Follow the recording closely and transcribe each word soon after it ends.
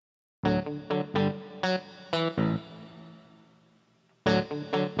Hi,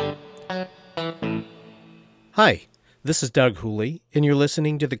 this is Doug Hooley, and you're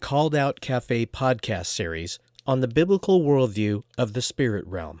listening to the Called Out Cafe podcast series on the biblical worldview of the spirit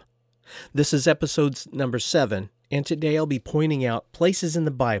realm. This is episode number 7, and today I'll be pointing out places in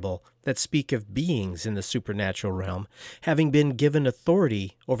the Bible that speak of beings in the supernatural realm having been given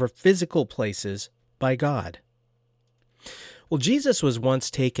authority over physical places by God. Well, Jesus was once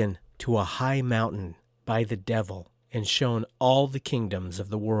taken to a high mountain by the devil and shown all the kingdoms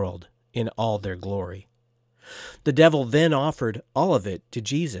of the world in all their glory. The devil then offered all of it to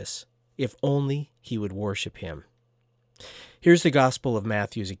Jesus, if only he would worship him. Here's the Gospel of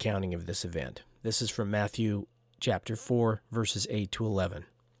Matthew's accounting of this event. This is from Matthew chapter 4, verses 8 to 11.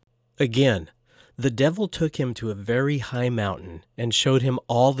 Again, the devil took him to a very high mountain and showed him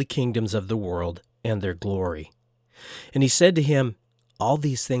all the kingdoms of the world and their glory. And he said to him, "All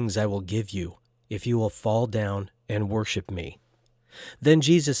these things I will give you, if you will fall down and worship me." Then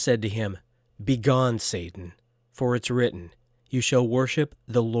Jesus said to him, "Begone, Satan, for it's written, you shall worship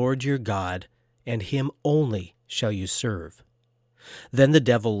the Lord your God, and him only shall you serve." Then the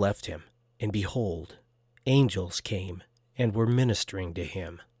devil left him, and behold, angels came and were ministering to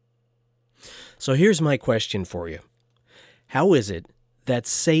him. So here's my question for you. How is it that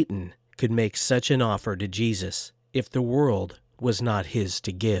Satan could make such an offer to Jesus if the world was not his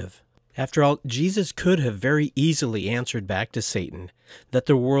to give? After all, Jesus could have very easily answered back to Satan that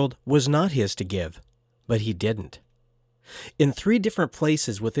the world was not his to give, but he didn't. In 3 different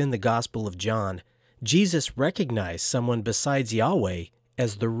places within the Gospel of John, Jesus recognized someone besides Yahweh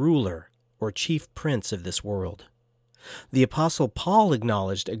as the ruler or chief prince of this world. The Apostle Paul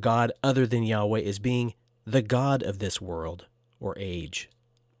acknowledged a God other than Yahweh as being the God of this world or age.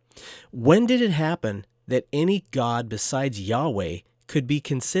 When did it happen that any God besides Yahweh could be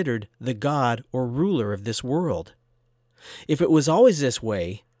considered the God or ruler of this world? If it was always this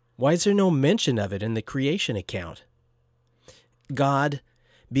way, why is there no mention of it in the creation account? God,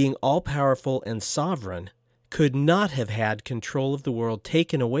 being all-powerful and sovereign, could not have had control of the world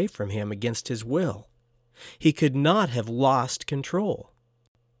taken away from him against his will. He could not have lost control.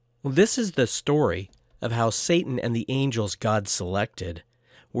 Well, this is the story of how Satan and the angels God selected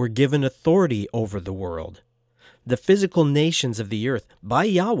were given authority over the world, the physical nations of the earth, by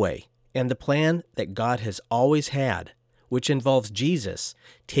Yahweh, and the plan that God has always had, which involves Jesus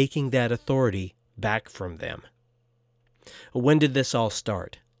taking that authority back from them. When did this all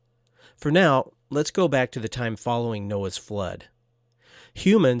start? For now, let's go back to the time following Noah's flood.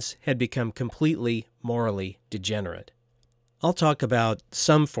 Humans had become completely morally degenerate. I'll talk about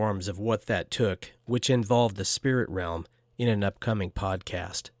some forms of what that took, which involved the spirit realm, in an upcoming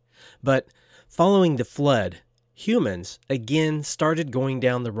podcast. But following the flood, humans again started going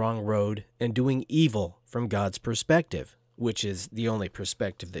down the wrong road and doing evil from God's perspective, which is the only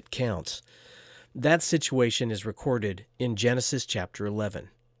perspective that counts. That situation is recorded in Genesis chapter 11.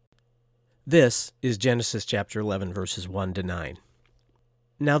 This is Genesis chapter 11, verses 1 to 9.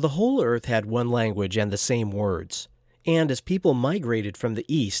 Now the whole earth had one language and the same words, and as people migrated from the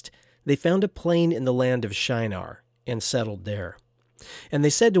east, they found a plain in the land of Shinar, and settled there. And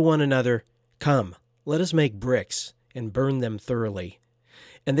they said to one another, "Come, let us make bricks, and burn them thoroughly."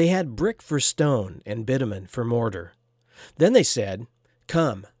 And they had brick for stone, and bitumen for mortar. Then they said,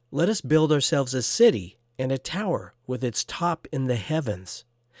 "Come, let us build ourselves a city, and a tower with its top in the heavens.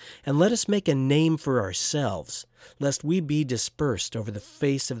 And let us make a name for ourselves, lest we be dispersed over the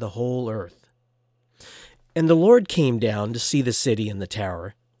face of the whole earth." And the Lord came down to see the city and the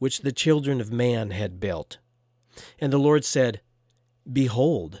tower, which the children of man had built. And the Lord said,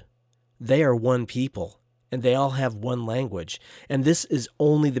 "Behold, they are one people, and they all have one language, and this is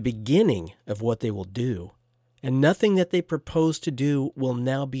only the beginning of what they will do. And nothing that they propose to do will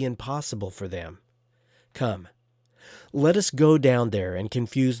now be impossible for them. Come, let us go down there and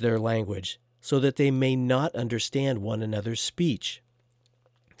confuse their language, so that they may not understand one another's speech."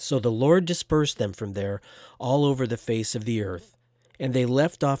 So the Lord dispersed them from there all over the face of the earth, and they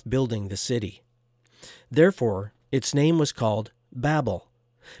left off building the city. Therefore its name was called Babel,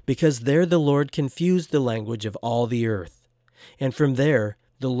 because there the Lord confused the language of all the earth, and from there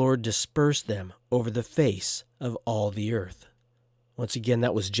the Lord dispersed them over the face of all the earth. Once again,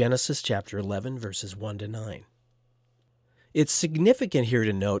 that was Genesis chapter 11, verses 1 to 9. It's significant here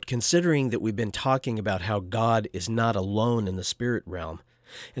to note, considering that we've been talking about how God is not alone in the spirit realm,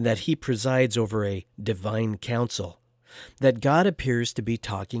 and that he presides over a divine council, that God appears to be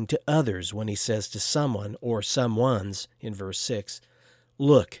talking to others when he says to someone or someones, in verse 6,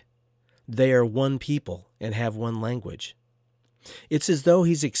 "Look, they are one people and have one language." It's as though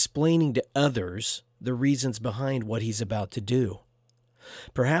he's explaining to others the reasons behind what he's about to do.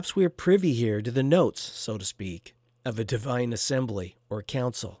 Perhaps we are privy here to the notes, so to speak, of a divine assembly or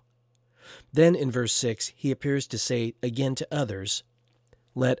council. Then in verse 6, he appears to say again to others,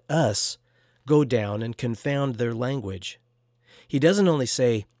 "Let us go down and confound their language." He doesn't only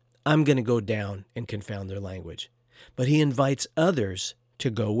say, "I'm going to go down and confound their language," but he invites others to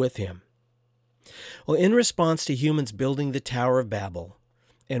go with him. Well, in response to humans building the Tower of Babel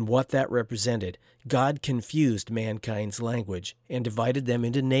and what that represented, God confused mankind's language and divided them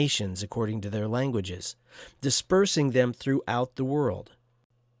into nations according to their languages, dispersing them throughout the world.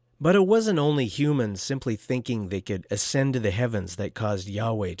 But it wasn't only humans simply thinking they could ascend to the heavens that caused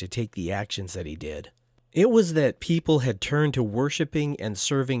Yahweh to take the actions that he did. It was that people had turned to worshiping and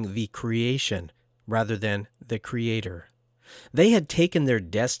serving the creation rather than the Creator. They had taken their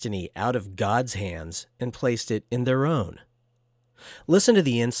destiny out of God's hands and placed it in their own. Listen to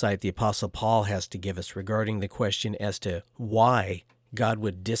the insight the Apostle Paul has to give us regarding the question as to why God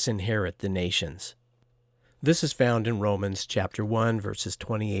would disinherit the nations. This is found in Romans chapter 1, verses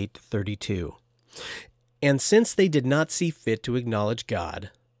 28 to 32. "And since they did not see fit to acknowledge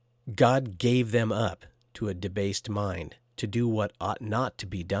God, God gave them up to a debased mind to do what ought not to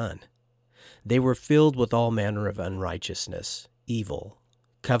be done. They were filled with all manner of unrighteousness, evil,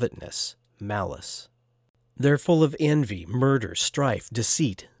 covetousness, malice. They're full of envy, murder, strife,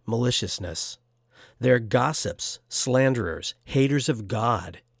 deceit, maliciousness. They're gossips, slanderers, haters of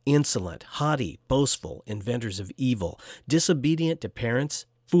God, insolent, haughty, boastful, inventors of evil, disobedient to parents,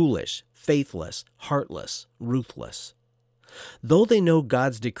 foolish, faithless, heartless, ruthless. Though they know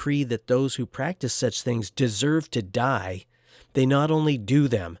God's decree that those who practice such things deserve to die, they not only do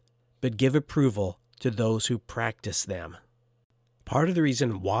them, but give approval to those who practice them." Part of the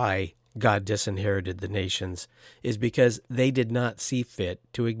reason why God disinherited the nations is because they did not see fit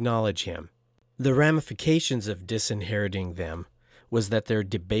to acknowledge him. The ramifications of disinheriting them was that their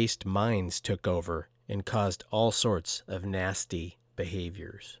debased minds took over and caused all sorts of nasty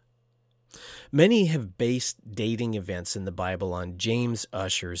behaviors. Many have based dating events in the Bible on James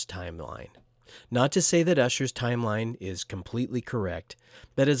Ussher's timeline. Not to say that Ussher's timeline is completely correct,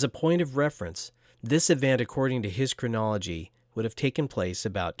 but as a point of reference, this event, according to his chronology, would have taken place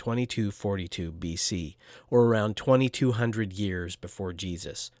about 2242 BC, or around 2200 years before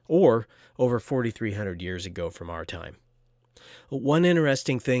Jesus, or over 4300 years ago from our time. One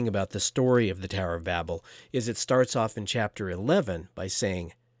interesting thing about the story of the Tower of Babel is it starts off in chapter 11 by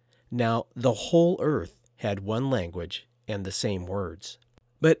saying, "Now the whole earth had one language and the same words."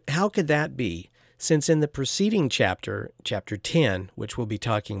 But how could that be, since in the preceding chapter, chapter 10, which we'll be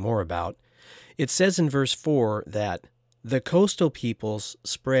talking more about, it says in verse 4 that the coastal peoples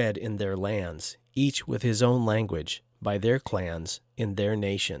spread in their lands, each with his own language, by their clans, in their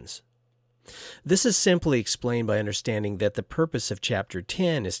nations. This is simply explained by understanding that the purpose of chapter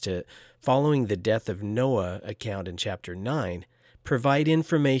 10 is to, following the death of Noah account in chapter 9, provide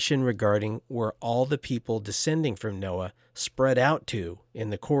information regarding where all the people descending from Noah spread out to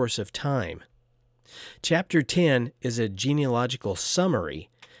in the course of time. Chapter 10 is a genealogical summary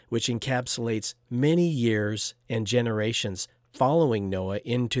which encapsulates many years and generations following Noah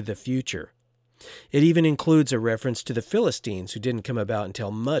into the future. It even includes a reference to the Philistines, who didn't come about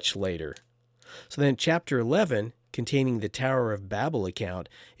until much later. So then chapter 11, containing the Tower of Babel account,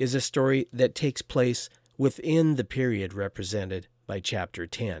 is a story that takes place within the period represented by chapter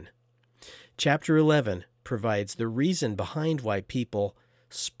 10. Chapter 11 provides the reason behind why people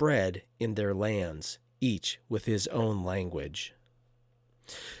spread in their lands, each with his own language.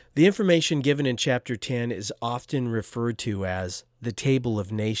 The information given in chapter 10 is often referred to as the Table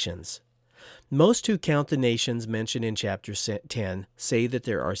of Nations. Most who count the nations mentioned in chapter 10 say that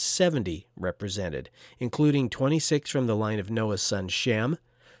there are 70 represented, including 26 from the line of Noah's son Shem,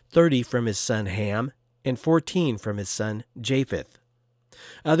 30 from his son Ham, and 14 from his son Japheth.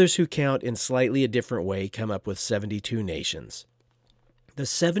 Others who count in slightly a different way come up with 72 nations. The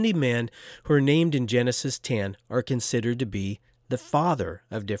 70 men who are named in Genesis 10 are considered to be the father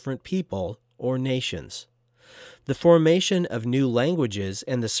of different people or nations. The formation of new languages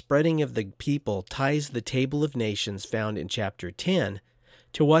and the spreading of the people ties the Table of Nations found in chapter 10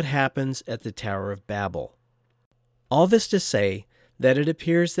 to what happens at the Tower of Babel. All this to say that it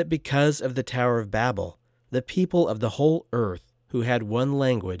appears that because of the Tower of Babel, the people of the whole earth who had one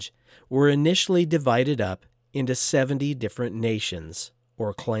language were initially divided up into 70 different nations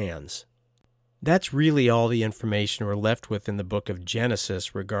or clans. That's really all the information we're left with in the book of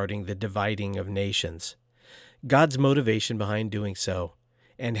Genesis regarding the dividing of nations, God's motivation behind doing so,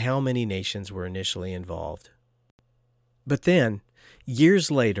 and how many nations were initially involved. But then,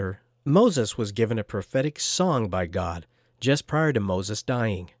 years later, Moses was given a prophetic song by God just prior to Moses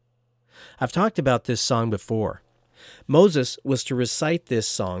dying. I've talked about this song before. Moses was to recite this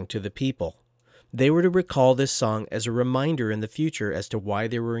song to the people. They were to recall this song as a reminder in the future as to why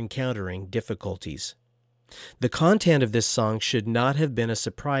they were encountering difficulties. The content of this song should not have been a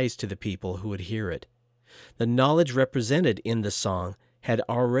surprise to the people who would hear it. The knowledge represented in the song had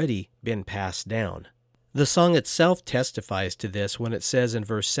already been passed down. The song itself testifies to this when it says in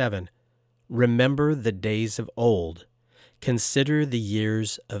verse 7, "Remember the days of old. Consider the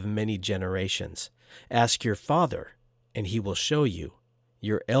years of many generations. Ask your father, and he will show you,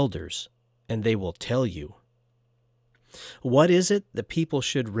 your elders, and they will tell you." What is it the people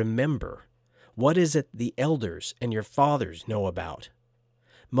should remember? What is it the elders and your fathers know about?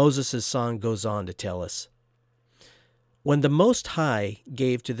 Moses' song goes on to tell us, "When the Most High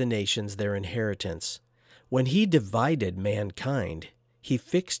gave to the nations their inheritance, when he divided mankind, he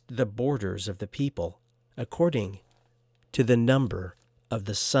fixed the borders of the people according to the number of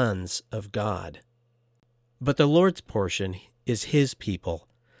the sons of God. But the Lord's portion is his people,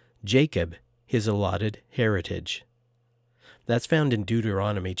 Jacob his allotted heritage." That's found in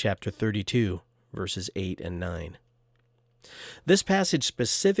Deuteronomy chapter 32, verses 8 and 9. This passage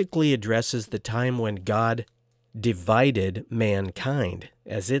specifically addresses the time when God divided mankind.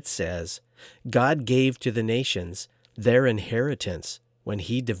 As it says, God gave to the nations their inheritance when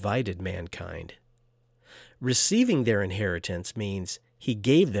he divided mankind. Receiving their inheritance means he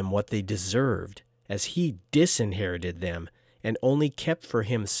gave them what they deserved, as he disinherited them and only kept for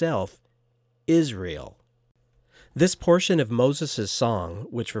himself Israel. This portion of Moses' song,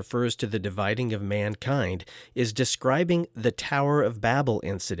 which refers to the dividing of mankind, is describing the Tower of Babel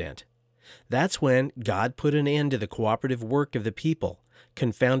incident. That's when God put an end to the cooperative work of the people,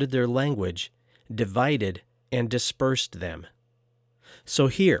 confounded their language, divided, and dispersed them. So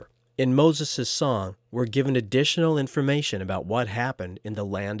here, in Moses' song, we're given additional information about what happened in the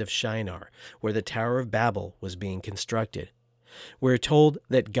land of Shinar, where the Tower of Babel was being constructed. We're told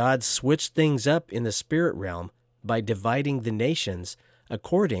that God switched things up in the spirit realm by dividing the nations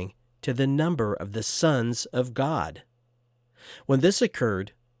according to the number of the sons of God. When this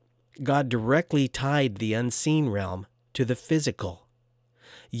occurred, God directly tied the unseen realm to the physical.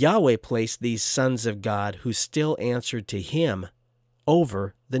 Yahweh placed these sons of God who still answered to him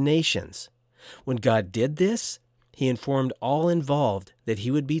over the nations. When God did this, he informed all involved that he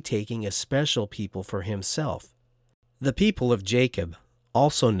would be taking a special people for himself, the people of Jacob,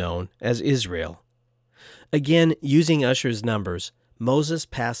 also known as Israel. Again, using Ussher's numbers, Moses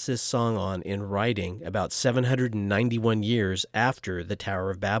passed this song on in writing about 791 years after the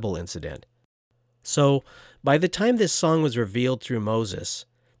Tower of Babel incident. So, by the time this song was revealed through Moses,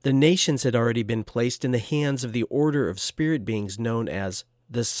 the nations had already been placed in the hands of the order of spirit beings known as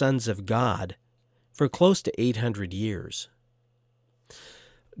the sons of God for close to 800 years.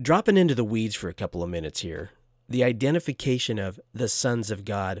 Dropping into the weeds for a couple of minutes here, the identification of the sons of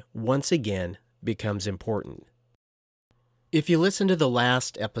God once again becomes important. If you listened to the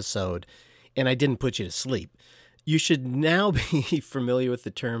last episode and I didn't put you to sleep, you should now be familiar with the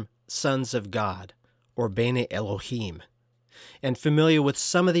term sons of God, or Bene Elohim, and familiar with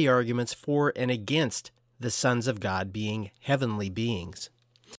some of the arguments for and against the sons of God being heavenly beings.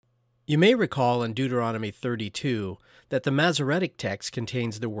 You may recall in Deuteronomy 32 that the Masoretic text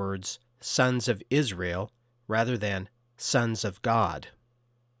contains the words sons of Israel rather than sons of God.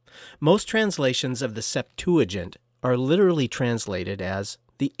 Most translations of the Septuagint are literally translated as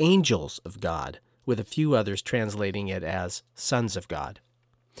the angels of God, with a few others translating it as sons of God.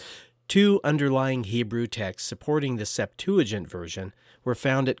 Two underlying Hebrew texts supporting the Septuagint version were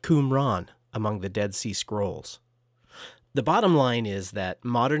found at Qumran among the Dead Sea Scrolls. The bottom line is that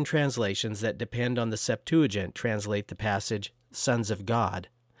modern translations that depend on the Septuagint translate the passage sons of God,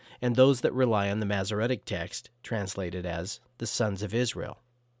 and those that rely on the Masoretic text translate it as the sons of Israel.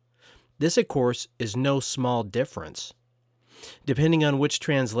 This, of course, is no small difference. Depending on which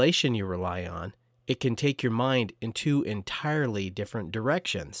translation you rely on, it can take your mind in two entirely different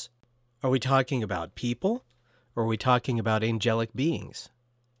directions. Are we talking about people, or are we talking about angelic beings?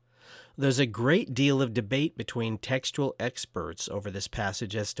 There's a great deal of debate between textual experts over this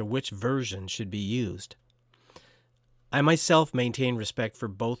passage as to which version should be used. I myself maintain respect for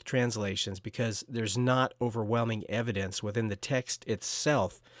both translations because there's not overwhelming evidence within the text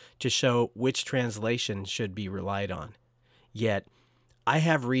itself to show which translation should be relied on. Yet, I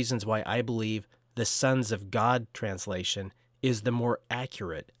have reasons why I believe the Sons of God translation is the more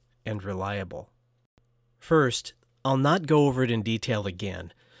accurate and reliable. First, I'll not go over it in detail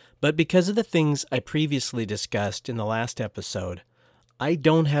again, but because of the things I previously discussed in the last episode, I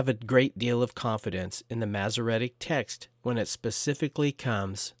don't have a great deal of confidence in the Masoretic text when it specifically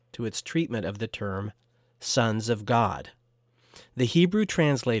comes to its treatment of the term sons of God. The Hebrew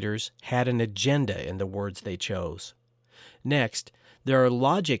translators had an agenda in the words they chose. Next, there are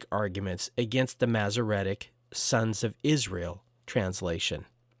logic arguments against the Masoretic Sons of Israel translation.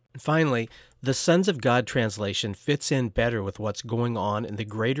 Finally, the Sons of God translation fits in better with what's going on in the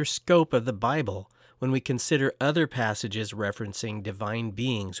greater scope of the Bible when we consider other passages referencing divine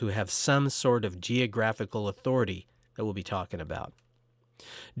beings who have some sort of geographical authority that we'll be talking about.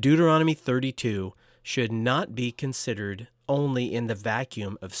 Deuteronomy 32 should not be considered only in the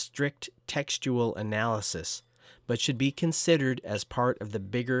vacuum of strict textual analysis, but should be considered as part of the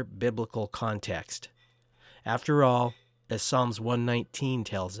bigger biblical context. After all, as Psalms 119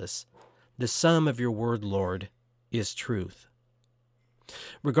 tells us, the sum of your word, Lord, is truth.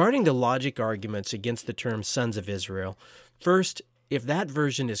 Regarding the logic arguments against the term sons of Israel, first, if that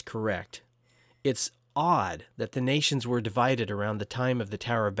version is correct, it's odd that the nations were divided around the time of the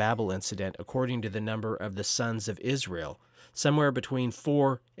Tower of Babel incident according to the number of the sons of Israel, somewhere between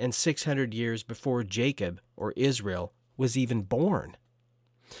 400 and 600 years before Jacob, or Israel, was even born.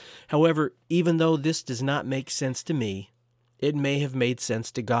 However, even though this does not make sense to me, it may have made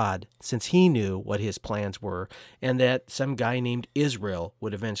sense to God, since he knew what his plans were, and that some guy named Israel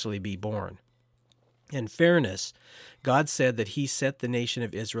would eventually be born. In fairness, God said that he set the nation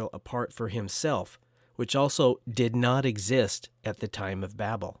of Israel apart for himself, which also did not exist at the time of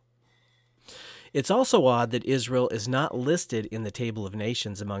Babel. It's also odd that Israel is not listed in the table of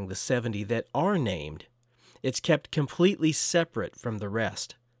nations among the 70 that are named. It's kept completely separate from the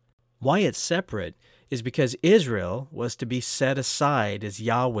rest. Why it's separate is because Israel was to be set aside as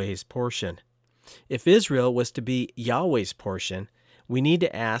Yahweh's portion. If Israel was to be Yahweh's portion, we need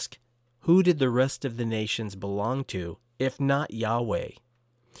to ask, who did the rest of the nations belong to, if not Yahweh?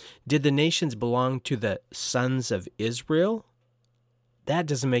 Did the nations belong to the sons of Israel? That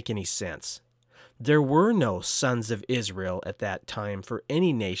doesn't make any sense. There were no sons of Israel at that time for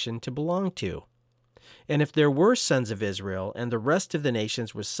any nation to belong to. And if there were sons of Israel and the rest of the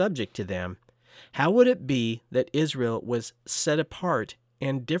nations were subject to them, how would it be that Israel was set apart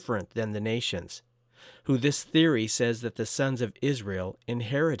and different than the nations, who this theory says that the sons of Israel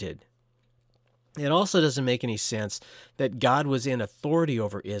inherited? It also doesn't make any sense that God was in authority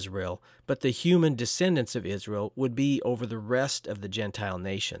over Israel, but the human descendants of Israel would be over the rest of the Gentile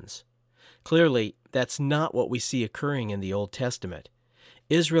nations. Clearly, that's not what we see occurring in the Old Testament.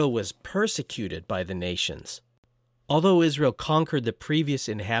 Israel was persecuted by the nations. Although Israel conquered the previous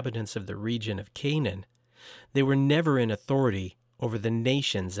inhabitants of the region of Canaan, they were never in authority over the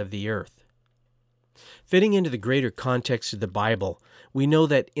nations of the earth. Fitting into the greater context of the Bible, we know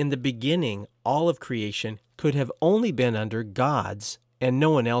that in the beginning, all of creation could have only been under God's and no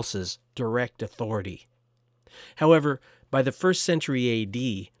one else's direct authority. However, by the 1st century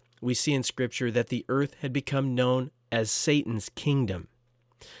A.D., we see in Scripture that the earth had become known as Satan's kingdom.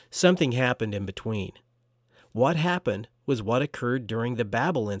 Something happened in between. What happened was what occurred during the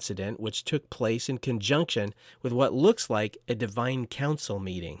Babel incident, which took place in conjunction with what looks like a divine council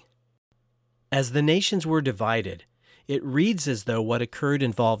meeting. As the nations were divided, it reads as though what occurred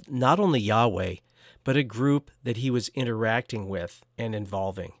involved not only Yahweh, but a group that he was interacting with and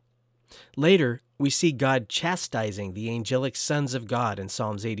involving. Later, we see God chastising the angelic sons of God in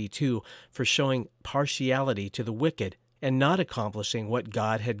Psalms 82 for showing partiality to the wicked and not accomplishing what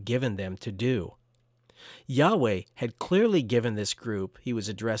God had given them to do. Yahweh had clearly given this group he was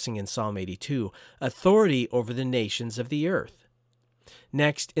addressing in Psalm 82 authority over the nations of the earth.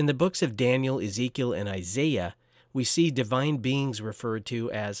 Next, in the books of Daniel, Ezekiel, and Isaiah, we see divine beings referred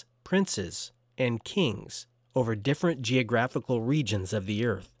to as princes and kings over different geographical regions of the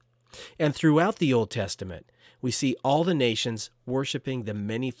earth. And throughout the Old Testament, we see all the nations worshiping the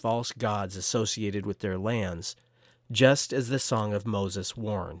many false gods associated with their lands, just as the Song of Moses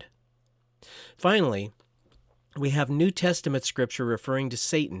warned. Finally, we have New Testament scripture referring to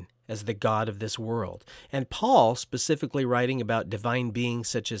Satan as the god of this world, and Paul specifically writing about divine beings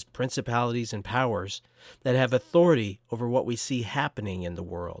such as principalities and powers that have authority over what we see happening in the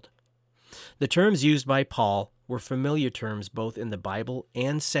world. The terms used by Paul were familiar terms both in the Bible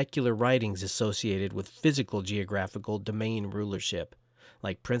and secular writings associated with physical geographical domain rulership,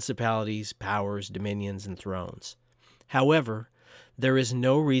 like principalities, powers, dominions, and thrones. However, there is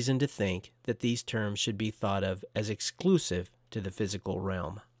no reason to think that these terms should be thought of as exclusive to the physical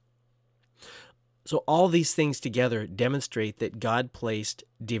realm. So all these things together demonstrate that God placed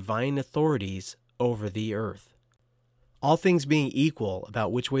divine authorities over the earth. All things being equal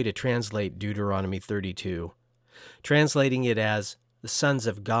about which way to translate Deuteronomy 32, translating it as the sons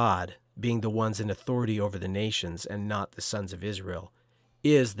of God being the ones in authority over the nations and not the sons of Israel,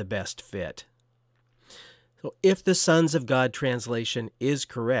 is the best fit. So if the sons of God translation is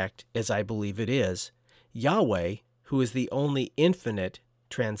correct, as I believe it is, Yahweh, who is the only infinite,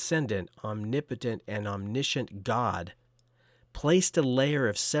 transcendent, omnipotent, and omniscient God, placed a layer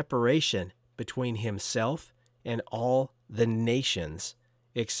of separation between himself and all the nations,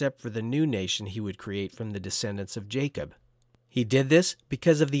 except for the new nation he would create from the descendants of Jacob. He did this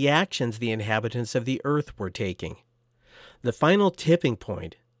because of the actions the inhabitants of the earth were taking. The final tipping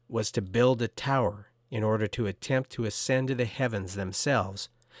point was to build a tower in order to attempt to ascend to the heavens themselves,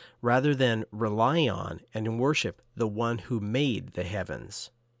 rather than rely on and worship the one who made the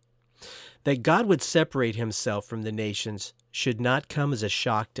heavens. That God would separate himself from the nations should not come as a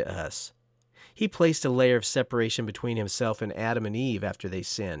shock to us. He placed a layer of separation between himself and Adam and Eve after they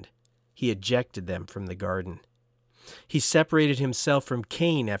sinned. He ejected them from the garden. He separated himself from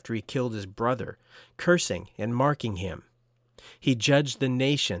Cain after he killed his brother, cursing and marking him. He judged the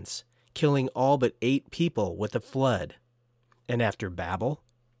nations, killing all but 8 people with a flood. And after Babel,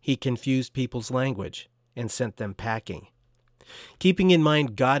 he confused people's language and sent them packing. Keeping in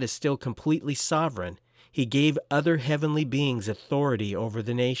mind God is still completely sovereign, he gave other heavenly beings authority over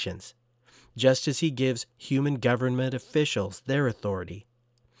the nations, just as he gives human government officials their authority.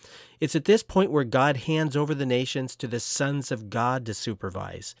 It's at this point where God hands over the nations to the sons of God to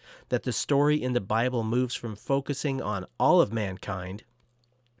supervise that the story in the Bible moves from focusing on all of mankind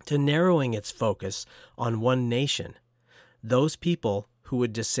to narrowing its focus on one nation, those people who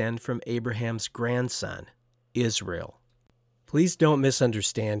would descend from Abraham's grandson, Israel. Please don't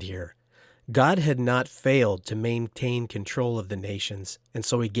misunderstand here. God had not failed to maintain control of the nations, and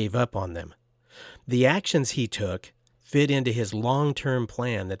so he gave up on them. The actions he took fit into his long-term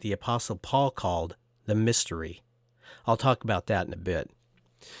plan that the Apostle Paul called the mystery. I'll talk about that in a bit.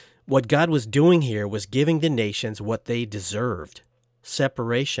 What God was doing here was giving the nations what they deserved,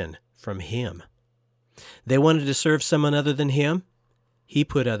 separation from him. They wanted to serve someone other than him. He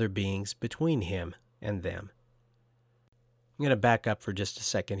put other beings between him and them. I'm going to back up for just a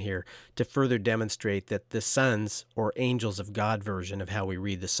second here to further demonstrate that the sons or angels of God version of how we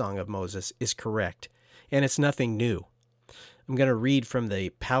read the Song of Moses is correct, and it's nothing new. I'm going to read from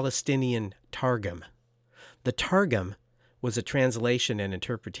the Palestinian Targum. The Targum was a translation and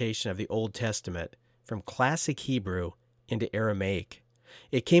interpretation of the Old Testament from classic Hebrew into Aramaic.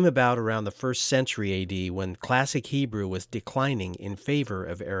 It came about around the 1st century A.D. when classic Hebrew was declining in favor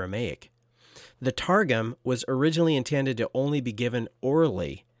of Aramaic. The Targum was originally intended to only be given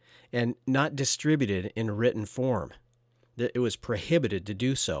orally and not distributed in written form. It was prohibited to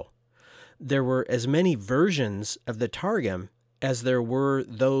do so. There were as many versions of the Targum as there were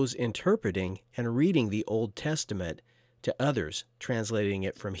those interpreting and reading the Old Testament to others, translating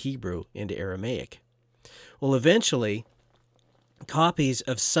it from Hebrew into Aramaic. Well, eventually, copies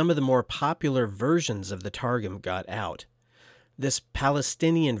of some of the more popular versions of the Targum got out. This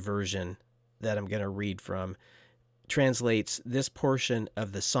Palestinian version that I'm going to read from translates this portion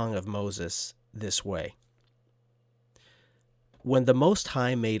of the Song of Moses this way. When the Most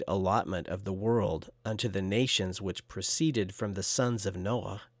High made allotment of the world unto the nations which proceeded from the sons of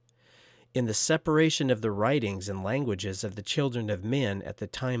Noah, in the separation of the writings and languages of the children of men at the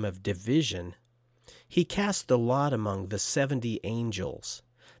time of division, he cast the lot among the 70 angels,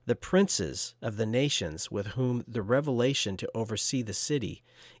 the princes of the nations with whom the revelation to oversee the city.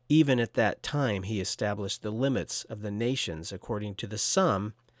 Even at that time he established the limits of the nations according to the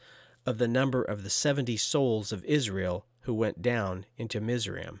sum of the number of the 70 souls of Israel who went down into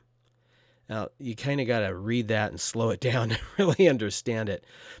Mizraim. Now, you kind of got to read that and slow it down to really understand it.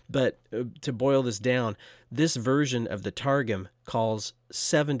 But to boil this down, this version of the Targum calls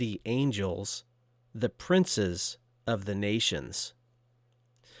 70 angels the princes of the nations.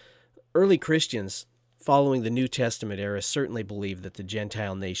 Early Christians following the New Testament era certainly believed that the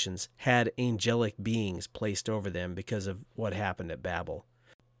Gentile nations had angelic beings placed over them because of what happened at Babel.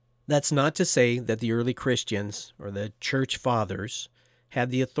 That's not to say that the early Christians or the church fathers had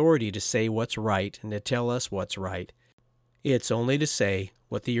the authority to say what's right and to tell us what's right. It's only to say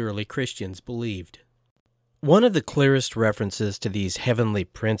what the early Christians believed. One of the clearest references to these heavenly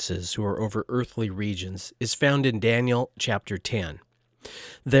princes who are over earthly regions is found in Daniel chapter 10.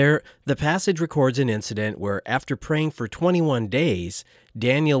 There, the passage records an incident where, after praying for 21 days,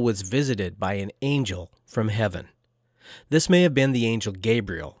 Daniel was visited by an angel from heaven. This may have been the angel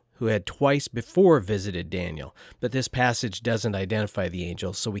Gabriel, who had twice before visited Daniel, but this passage doesn't identify the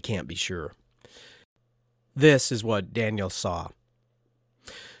angel, so we can't be sure. This is what Daniel saw.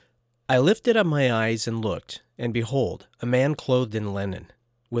 I lifted up my eyes and looked, and behold, a man clothed in linen,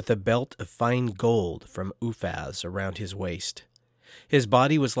 with a belt of fine gold from Uphaz around his waist. His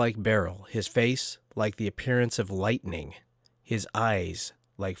body was like beryl, his face like the appearance of lightning, his eyes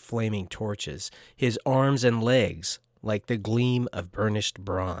like flaming torches, his arms and legs like the gleam of burnished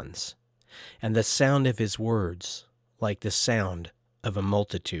bronze, and the sound of his words like the sound of a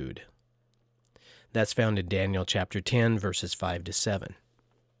multitude. That's found in Daniel chapter 10, verses 5 to 7.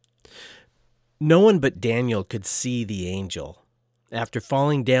 No one but Daniel could see the angel. After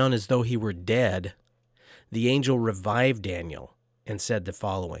falling down as though he were dead, the angel revived Daniel and said the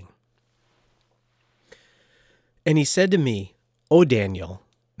following. And he said to me, O Daniel,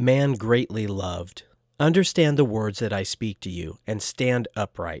 man greatly loved, understand the words that I speak to you, and stand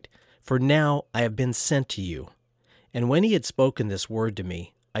upright, for now I have been sent to you. And when he had spoken this word to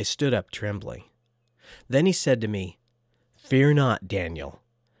me, I stood up trembling. Then he said to me, Fear not, Daniel,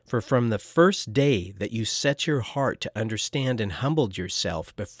 for from the first day that you set your heart to understand and humbled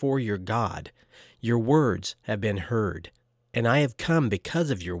yourself before your God, your words have been heard, and I have come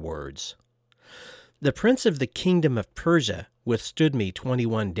because of your words. The prince of the kingdom of Persia withstood me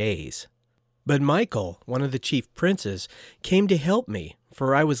 21 days. But Michael, one of the chief princes, came to help me,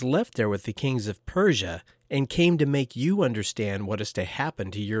 for I was left there with the kings of Persia, and came to make you understand what is to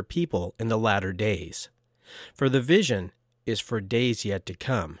happen to your people in the latter days. For the vision is for days yet to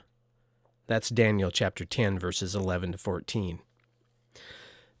come. That's Daniel chapter 10, verses 11 to 14.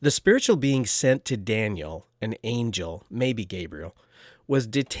 The spiritual being sent to Daniel, an angel, maybe Gabriel, was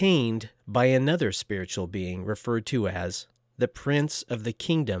detained by another spiritual being referred to as the prince of the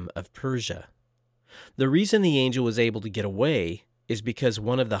kingdom of Persia. The reason the angel was able to get away is because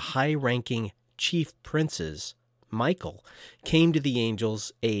one of the high-ranking chief princes, Michael, came to the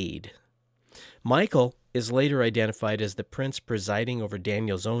angel's aid. Michael is later identified as the prince presiding over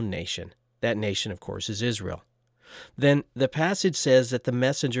Daniel's own nation. That nation, of course, is Israel. Then the passage says that the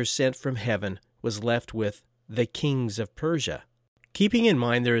messenger sent from heaven was left with the kings of Persia. Keeping in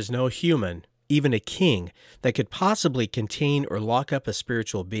mind there is no human, even a king, that could possibly contain or lock up a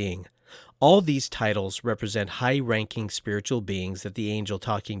spiritual being, all these titles represent high-ranking spiritual beings that the angel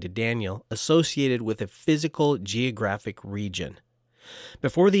talking to Daniel associated with a physical geographic region.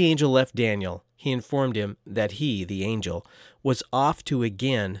 Before the angel left Daniel, he informed him that he, the angel, was off to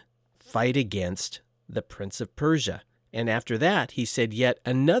again fight against the prince of Persia. And after that, he said yet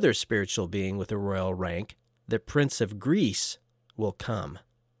another spiritual being with a royal rank, the prince of Greece, will come.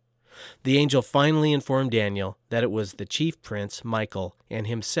 The angel finally informed Daniel that it was the chief prince, Michael, and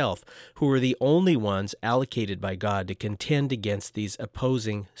himself who were the only ones allocated by God to contend against these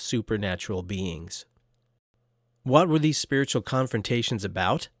opposing supernatural beings. What were these spiritual confrontations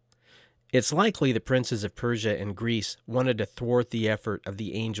about? It's likely the princes of Persia and Greece wanted to thwart the effort of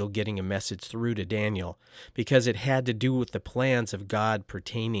the angel getting a message through to Daniel, because it had to do with the plans of God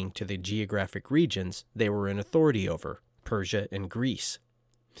pertaining to the geographic regions they were in authority over, Persia and Greece.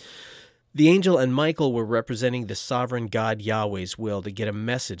 The angel and Michael were representing the sovereign God Yahweh's will to get a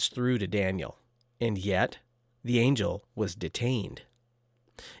message through to Daniel, and yet the angel was detained.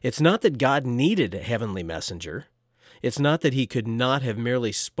 It's not that God needed a heavenly messenger. It's not that he could not have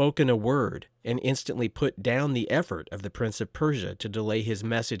merely spoken a word and instantly put down the effort of the prince of Persia to delay his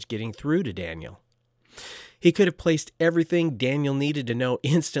message getting through to Daniel. He could have placed everything Daniel needed to know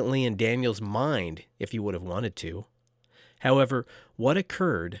instantly in Daniel's mind if he would have wanted to. However, what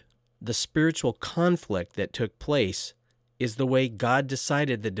occurred, the spiritual conflict that took place, is the way God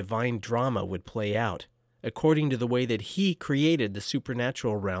decided the divine drama would play out, according to the way that he created the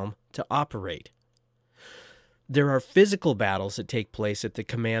supernatural realm to operate. There are physical battles that take place at the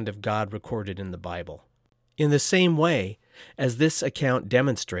command of God recorded in the Bible. In the same way, as this account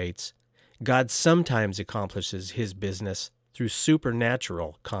demonstrates, God sometimes accomplishes his business through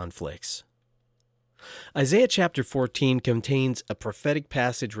supernatural conflicts. Isaiah chapter 14 contains a prophetic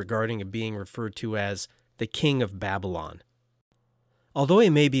passage regarding a being referred to as the king of Babylon. Although he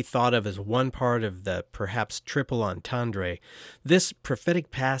may be thought of as one part of the perhaps triple entendre, this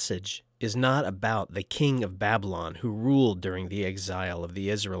prophetic passage is not about the king of Babylon who ruled during the exile of the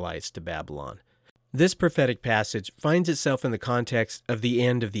Israelites to Babylon. This prophetic passage finds itself in the context of the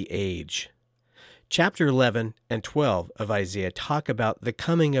end of the age. Chapter 11 and 12 of Isaiah talk about the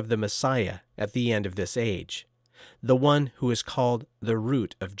coming of the Messiah at the end of this age, the one who is called the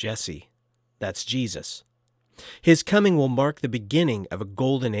root of Jesse. That's Jesus. His coming will mark the beginning of a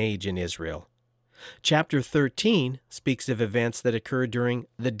golden age in Israel. Chapter 13 speaks of events that occurred during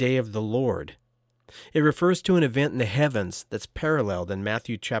the day of the Lord. It refers to an event in the heavens that's paralleled in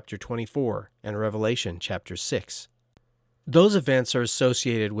Matthew chapter 24 and Revelation chapter 6. Those events are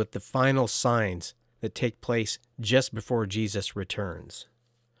associated with the final signs that take place just before Jesus returns.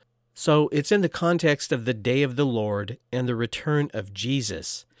 So it's in the context of the day of the Lord and the return of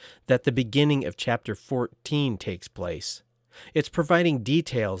Jesus that the beginning of chapter 14 takes place. It's providing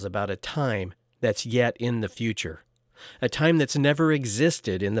details about a time that's yet in the future, a time that's never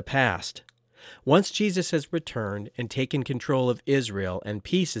existed in the past. Once Jesus has returned and taken control of Israel and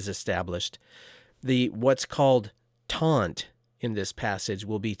peace is established, the what's called taunt in this passage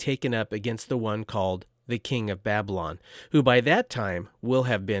will be taken up against the one called the king of Babylon, who by that time will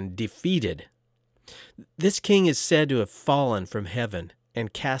have been defeated. This king is said to have fallen from heaven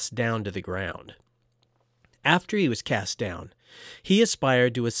and cast down to the ground. After he was cast down, he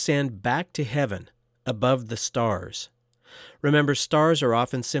aspired to ascend back to heaven above the stars. Remember, stars are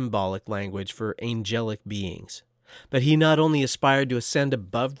often symbolic language for angelic beings. But he not only aspired to ascend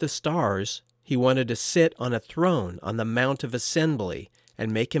above the stars, he wanted to sit on a throne on the Mount of Assembly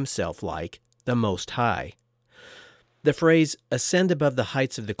and make himself like the Most High. The phrase, ascend above the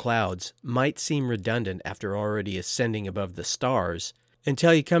heights of the clouds, might seem redundant after already ascending above the stars,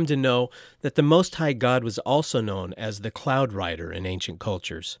 until you come to know that the Most High God was also known as the Cloud Rider in ancient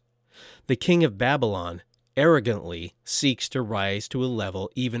cultures. The king of Babylon arrogantly seeks to rise to a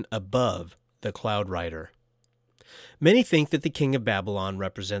level even above the Cloud Rider. Many think that the king of Babylon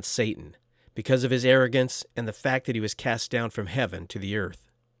represents Satan because of his arrogance and the fact that he was cast down from heaven to the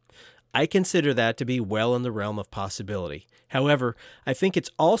earth. I consider that to be well in the realm of possibility. However, I think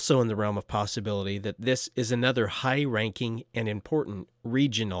it's also in the realm of possibility that this is another high-ranking and important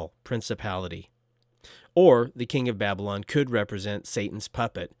regional principality. Or the king of Babylon could represent Satan's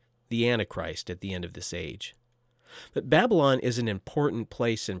puppet, the Antichrist, at the end of this age. But Babylon is an important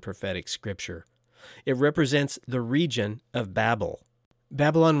place in prophetic scripture. It represents the region of Babel.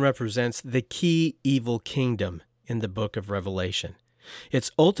 Babylon represents the key evil kingdom in the book of Revelation.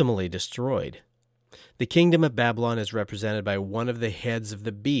 It's ultimately destroyed. The kingdom of Babylon is represented by one of the heads of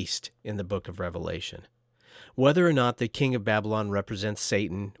the beast in the book of Revelation. Whether or not the king of Babylon represents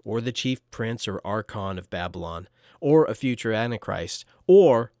Satan, or the chief prince or archon of Babylon, or a future Antichrist,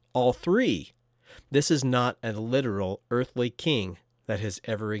 or all three, this is not a literal earthly king that has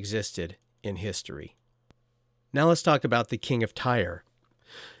ever existed in history. Now let's talk about the king of Tyre.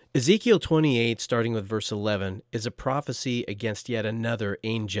 Ezekiel 28, starting with verse 11, is a prophecy against yet another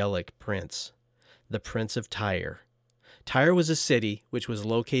angelic prince, the prince of Tyre. Tyre was a city which was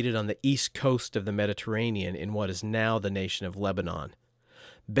located on the east coast of the Mediterranean in what is now the nation of Lebanon.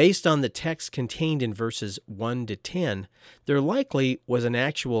 Based on the text contained in verses 1 to 10, there likely was an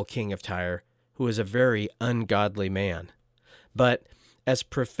actual king of Tyre who was a very ungodly man. But as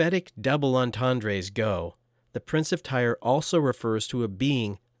prophetic double entendres go, the prince of Tyre also refers to a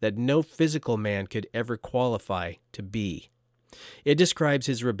being that no physical man could ever qualify to be. It describes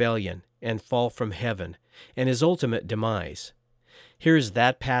his rebellion and fall from heaven and his ultimate demise. Here's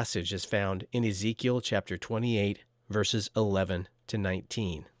that passage as found in Ezekiel chapter 28, verses 11 to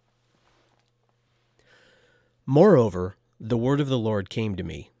 19. Moreover, the word of the Lord came to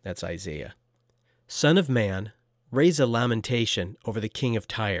me, that's Isaiah. Son of man, raise a lamentation over the king of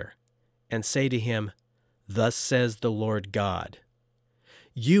Tyre, and say to him, Thus says the Lord God,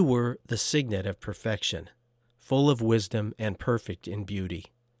 You were the signet of perfection, full of wisdom and perfect in beauty.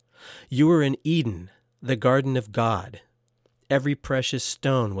 You were in Eden, the garden of God. Every precious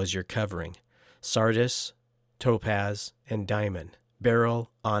stone was your covering, sardius, topaz, and diamond,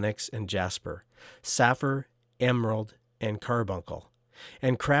 beryl, onyx, and jasper, sapphire, emerald, and carbuncle,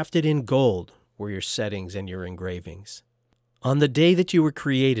 and crafted in gold were your settings and your engravings. On the day that you were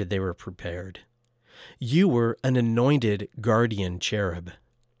created they were prepared. You were an anointed guardian cherub.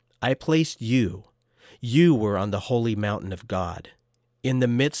 I placed you. You were on the holy mountain of God. In the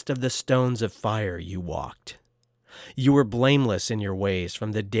midst of the stones of fire you walked. You were blameless in your ways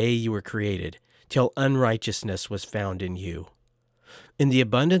from the day you were created, till unrighteousness was found in you. In the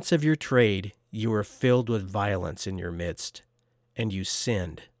abundance of your trade you were filled with violence in your midst, and you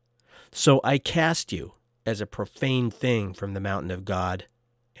sinned. So I cast you as a profane thing from the mountain of God,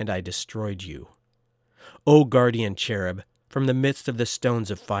 and I destroyed you. O guardian cherub, from the midst of the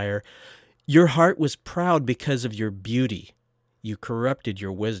stones of fire, your heart was proud because of your beauty. You corrupted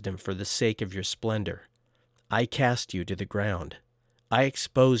your wisdom for the sake of your splendor. I cast you to the ground. I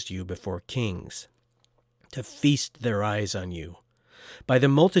exposed you before kings, to feast their eyes on you. By the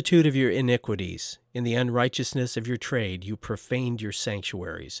multitude of your iniquities, in the unrighteousness of your trade, you profaned your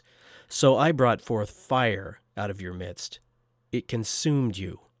sanctuaries. So I brought forth fire out of your midst. It consumed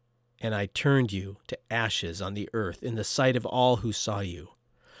you, and I turned you to ashes on the earth in the sight of all who saw you.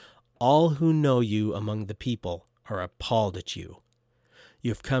 All who know you among the people are appalled at you.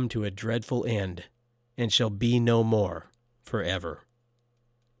 You have come to a dreadful end, and shall be no more forever.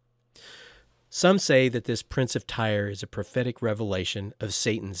 Some say that this Prince of Tyre is a prophetic revelation of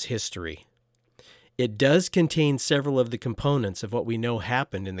Satan's history. It does contain several of the components of what we know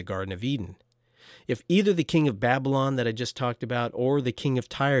happened in the Garden of Eden. If either the king of Babylon that I just talked about or the king of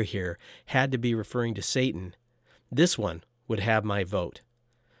Tyre here had to be referring to Satan, this one would have my vote.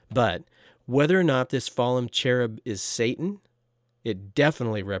 But whether or not this fallen cherub is Satan, it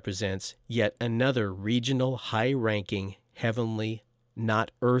definitely represents yet another regional, high-ranking, heavenly,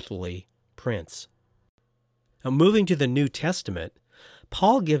 not earthly prince. Now, moving to the New Testament,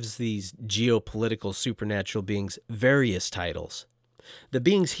 Paul gives these geopolitical supernatural beings various titles. The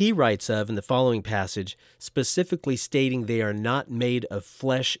beings he writes of in the following passage, specifically stating they are not made of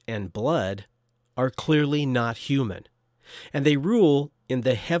flesh and blood, are clearly not human, and they rule in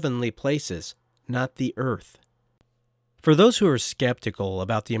the heavenly places, not the earth. For those who are skeptical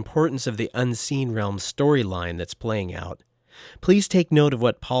about the importance of the unseen realm storyline that's playing out, please take note of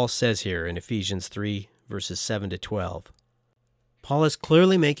what Paul says here in Ephesians 3, verses 7 to 12. Paul is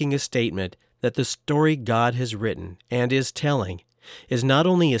clearly making a statement that the story God has written and is telling is not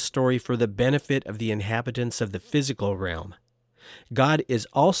only a story for the benefit of the inhabitants of the physical realm. God is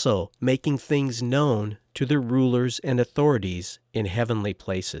also making things known to the rulers and authorities in heavenly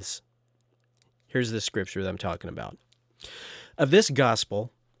places. Here's the scripture that I'm talking about. Of this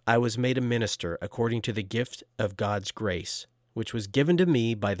gospel I was made a minister according to the gift of God's grace, which was given to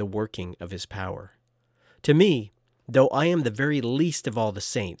me by the working of his power. To me, though I am the very least of all the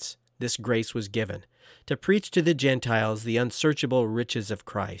saints, this grace was given, to preach to the Gentiles the unsearchable riches of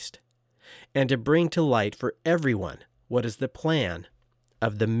Christ, and to bring to light for everyone what is the plan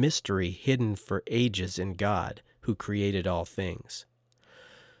of the mystery hidden for ages in God, who created all things,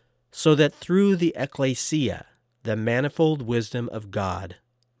 so that through the ecclesia the manifold wisdom of God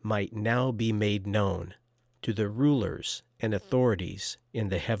might now be made known to the rulers and authorities in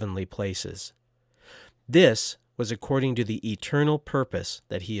the heavenly places. This was according to the eternal purpose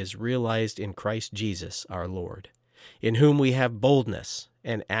that he has realized in Christ Jesus our Lord, in whom we have boldness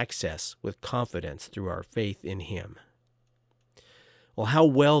and access with confidence through our faith in him. Well, how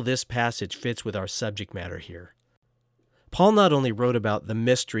well this passage fits with our subject matter here. Paul not only wrote about the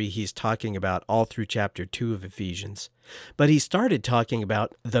mystery he's talking about all through chapter 2 of Ephesians, but he started talking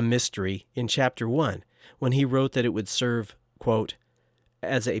about the mystery in chapter 1 when he wrote that it would serve, quote,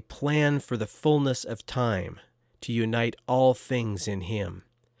 as a plan for the fullness of time to unite all things in him,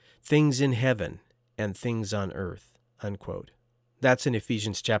 things in heaven and things on earth, unquote. That's in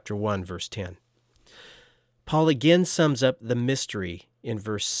Ephesians chapter 1, verse 10. Paul again sums up the mystery in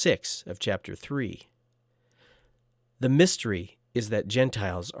verse 6 of chapter 3. The mystery is that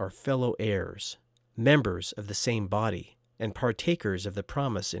Gentiles are fellow heirs, members of the same body, and partakers of the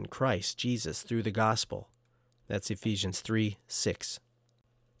promise in Christ Jesus through the gospel. That's Ephesians 3, 6.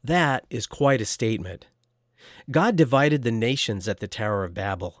 That is quite a statement. God divided the nations at the Tower of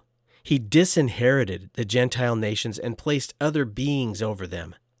Babel. He disinherited the Gentile nations and placed other beings over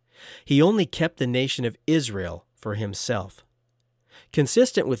them. He only kept the nation of Israel for himself.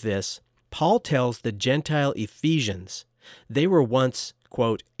 Consistent with this, Paul tells the Gentile Ephesians they were once,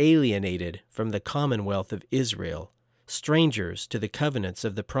 quote, alienated from the commonwealth of Israel, strangers to the covenants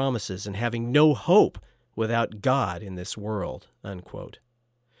of the promises and having no hope without God in this world, unquote.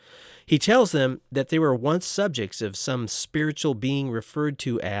 He tells them that they were once subjects of some spiritual being referred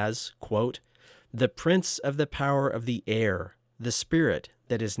to as, quote, the prince of the power of the air, the spirit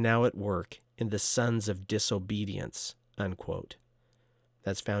that is now at work in the sons of disobedience, unquote.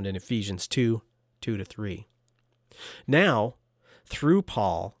 That's found in Ephesians 2, 2-3. Now, through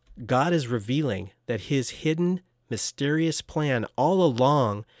Paul, God is revealing that his hidden, mysterious plan all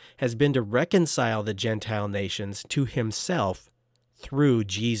along has been to reconcile the Gentile nations to himself through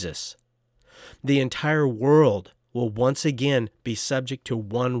Jesus. The entire world will once again be subject to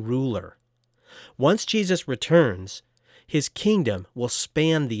one ruler. Once Jesus returns, his kingdom will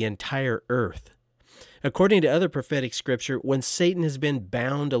span the entire earth. According to other prophetic scripture, when Satan has been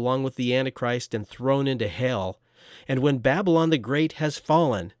bound along with the Antichrist and thrown into hell, and when Babylon the Great has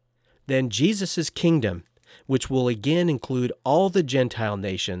fallen, then Jesus' kingdom, which will again include all the Gentile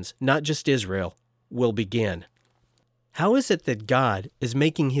nations, not just Israel, will begin. How is it that God is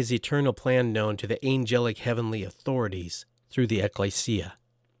making his eternal plan known to the angelic heavenly authorities through the ecclesia?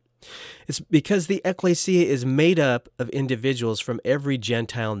 It's because the ecclesia is made up of individuals from every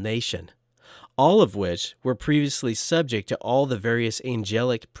Gentile nation, all of which were previously subject to all the various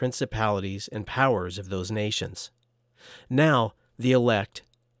angelic principalities and powers of those nations. Now, the elect,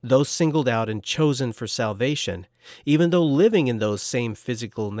 those singled out and chosen for salvation, even though living in those same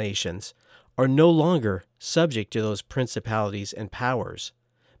physical nations, are no longer subject to those principalities and powers,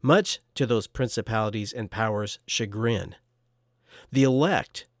 much to those principalities and powers' chagrin. The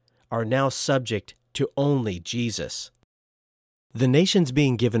elect are now subject to only Jesus. The nations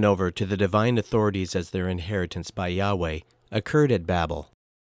being given over to the divine authorities as their inheritance by Yahweh occurred at Babel.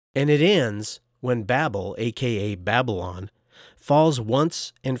 And it ends when Babel, aka Babylon, falls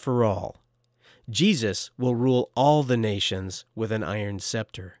once and for all. Jesus will rule all the nations with an iron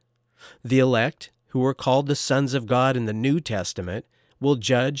scepter. The elect, who are called the sons of God in the New Testament, will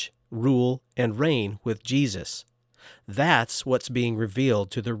judge, rule, and reign with Jesus. That's what's being revealed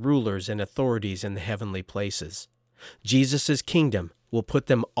to the rulers and authorities in the heavenly places. Jesus' kingdom will put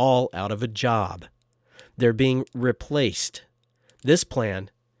them all out of a job. They're being replaced. This plan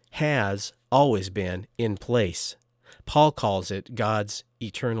has always been in place. Paul calls it God's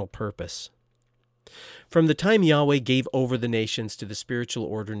eternal purpose. From the time Yahweh gave over the nations to the spiritual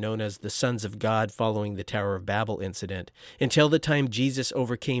order known as the sons of God following the Tower of Babel incident, until the time Jesus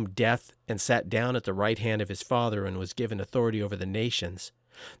overcame death and sat down at the right hand of his Father and was given authority over the nations,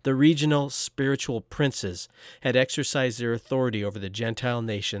 the regional spiritual princes had exercised their authority over the Gentile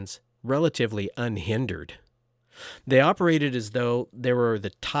nations relatively unhindered. They operated as though they were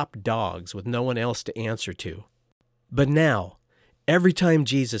the top dogs with no one else to answer to. But now, every time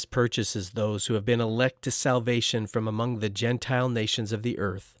Jesus purchases those who have been elected to salvation from among the Gentile nations of the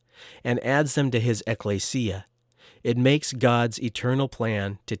earth and adds them to his ecclesia, it makes God's eternal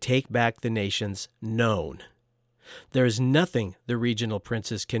plan to take back the nations known. There is nothing the regional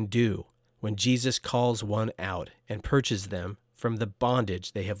princes can do when Jesus calls one out and purchases them from the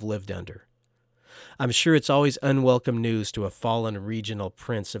bondage they have lived under. I'm sure it's always unwelcome news to a fallen regional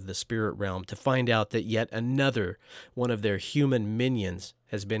prince of the spirit realm to find out that yet another one of their human minions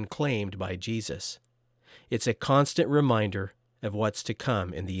has been claimed by Jesus. It's a constant reminder of what's to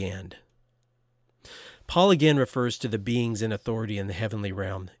come in the end. Paul again refers to the beings in authority in the heavenly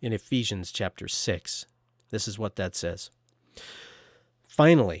realm in Ephesians chapter 6. This is what that says.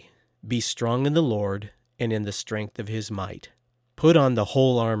 Finally, be strong in the Lord and in the strength of his might. Put on the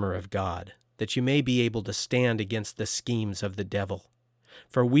whole armor of God, that you may be able to stand against the schemes of the devil.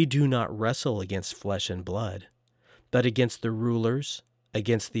 For we do not wrestle against flesh and blood, but against the rulers,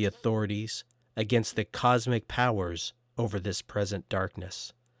 against the authorities, against the cosmic powers over this present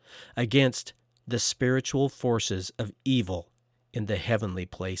darkness, against the spiritual forces of evil in the heavenly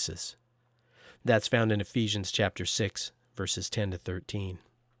places. That's found in Ephesians chapter 6, verses 10 to 13.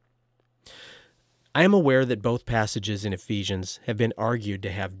 I am aware that both passages in Ephesians have been argued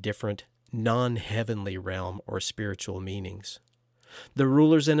to have different non-heavenly realm or spiritual meanings. The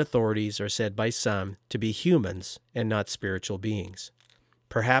rulers and authorities are said by some to be humans and not spiritual beings.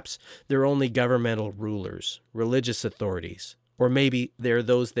 Perhaps they're only governmental rulers, religious authorities, or maybe they're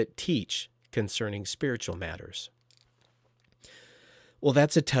those that teach concerning spiritual matters. Well,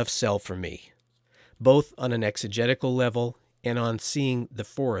 that's a tough sell for me, both on an exegetical level and on seeing the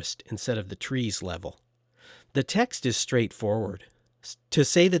forest instead of the trees level. The text is straightforward. To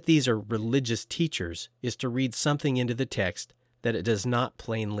say that these are religious teachers is to read something into the text that it does not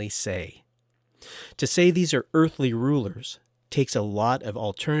plainly say. To say these are earthly rulers takes a lot of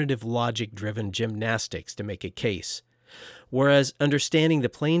alternative logic-driven gymnastics to make a case, whereas understanding the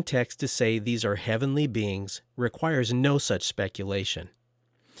plain text to say these are heavenly beings requires no such speculation.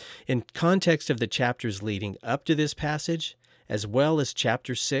 In context of the chapters leading up to this passage, as well as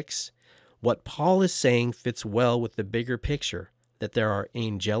chapter 6, what Paul is saying fits well with the bigger picture that there are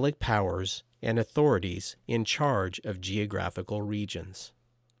angelic powers and authorities in charge of geographical regions.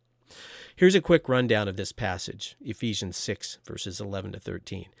 Here's a quick rundown of this passage, Ephesians 6, verses 11 to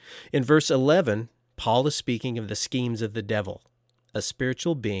 13. In verse 11, Paul is speaking of the schemes of the devil, a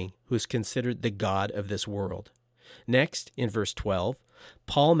spiritual being who is considered the god of this world. Next, in verse 12,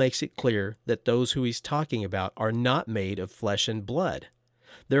 Paul makes it clear that those who he's talking about are not made of flesh and blood.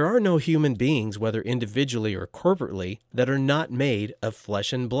 There are no human beings, whether individually or corporately, that are not made of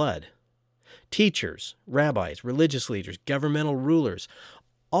flesh and blood. Teachers, rabbis, religious leaders, governmental rulers,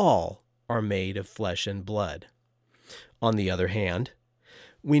 all are made of flesh and blood. On the other hand,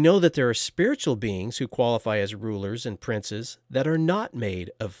 we know that there are spiritual beings who qualify as rulers and princes that are not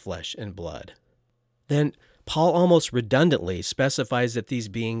made of flesh and blood. Then Paul almost redundantly specifies that these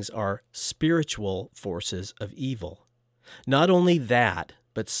beings are spiritual forces of evil. Not only that,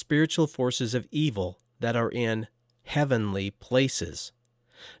 but spiritual forces of evil that are in heavenly places.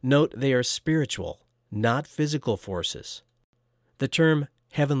 Note they are spiritual, not physical forces. The term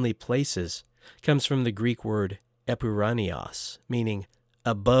heavenly places comes from the Greek word epuranios, meaning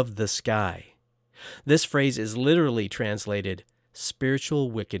above the sky. This phrase is literally translated,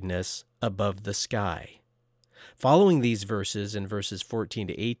 spiritual wickedness above the sky. Following these verses in verses 14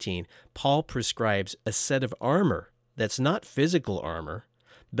 to 18, Paul prescribes a set of armor that's not physical armor,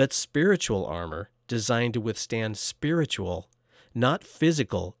 but spiritual armor designed to withstand spiritual, not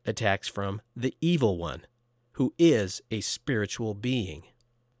physical, attacks from the evil one, who is a spiritual being.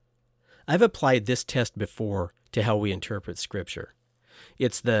 I've applied this test before to how we interpret Scripture.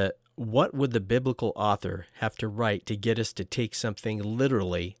 It's the what would the biblical author have to write to get us to take something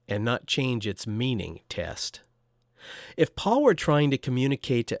literally and not change its meaning test. If Paul were trying to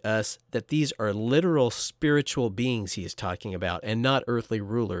communicate to us that these are literal spiritual beings he is talking about and not earthly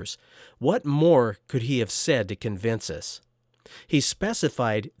rulers, what more could he have said to convince us? He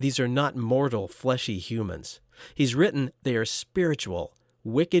specified these are not mortal, fleshy humans. He's written they are spiritual,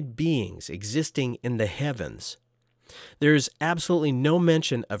 wicked beings existing in the heavens. There is absolutely no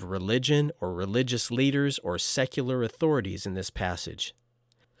mention of religion or religious leaders or secular authorities in this passage.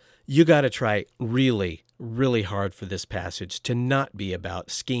 You got to try really, really hard for this passage to not be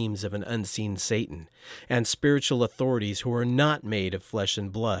about schemes of an unseen Satan and spiritual authorities who are not made of flesh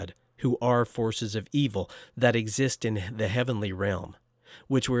and blood, who are forces of evil that exist in the heavenly realm,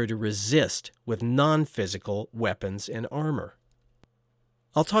 which we're to resist with non-physical weapons and armor.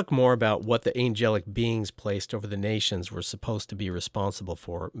 I'll talk more about what the angelic beings placed over the nations were supposed to be responsible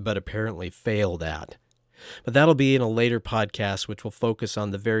for, but apparently failed at. But that'll be in a later podcast, which will focus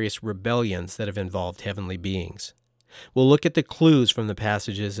on the various rebellions that have involved heavenly beings. We'll look at the clues from the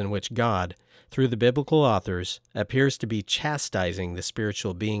passages in which God, through the biblical authors, appears to be chastising the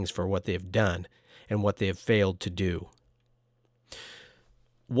spiritual beings for what they have done and what they have failed to do.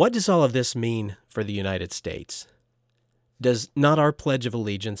 What does all of this mean for the United States? Does not our Pledge of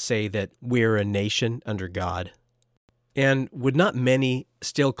Allegiance say that we're a nation under God? And would not many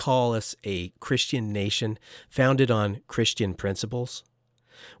still call us a Christian nation founded on Christian principles?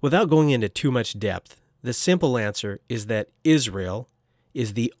 Without going into too much depth, the simple answer is that Israel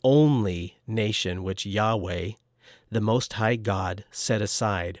is the only nation which Yahweh, the Most High God, set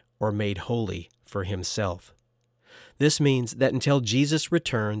aside or made holy for himself. This means that until Jesus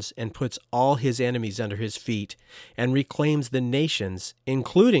returns and puts all his enemies under his feet and reclaims the nations,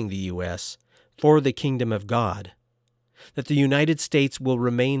 including the U.S., for the kingdom of God, that the United States will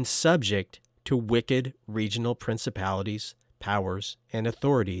remain subject to wicked regional principalities, powers, and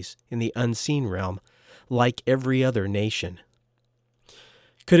authorities in the unseen realm, like every other nation.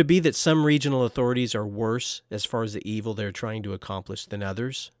 Could it be that some regional authorities are worse as far as the evil they're trying to accomplish than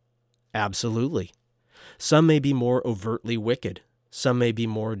others? Absolutely. Some may be more overtly wicked. Some may be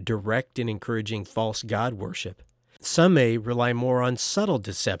more direct in encouraging false god worship. Some may rely more on subtle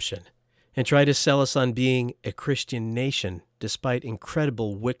deception and try to sell us on being a Christian nation despite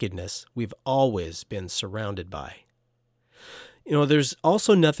incredible wickedness we've always been surrounded by. There's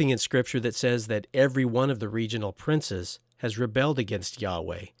also nothing in Scripture that says that every one of the regional princes has rebelled against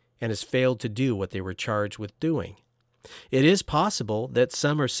Yahweh and has failed to do what they were charged with doing. It is possible that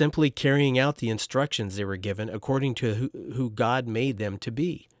some are simply carrying out the instructions they were given according to who God made them to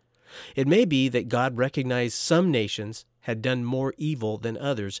be. It may be that God recognized some nations had done more evil than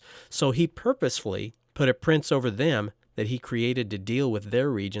others, so he purposefully put a prince over them that he created to deal with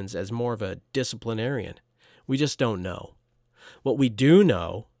their regions as more of a disciplinarian. We just don't know. What we do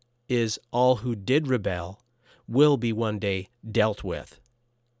know is all who did rebel will be one day dealt with.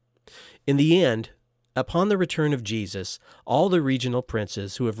 In the end, upon the return of Jesus, all the regional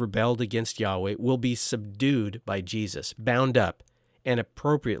princes who have rebelled against Yahweh will be subdued by Jesus, bound up, and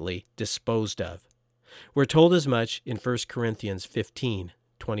appropriately disposed of. We're told as much in 1 Corinthians 15,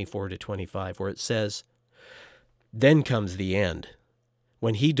 24-25, where it says, "Then comes the end,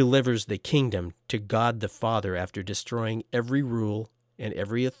 when he delivers the kingdom to God the Father after destroying every rule and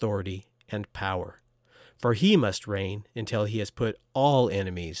every authority and power. For he must reign until he has put all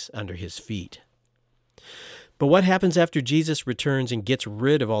enemies under his feet." But what happens after Jesus returns and gets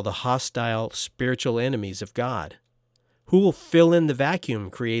rid of all the hostile spiritual enemies of God? Who will fill in the vacuum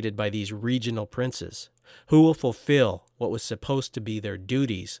created by these regional princes? Who will fulfill what was supposed to be their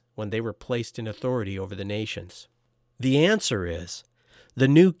duties when they were placed in authority over the nations? The answer is the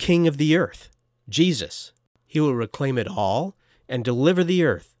new king of the earth, Jesus. He will reclaim it all and deliver the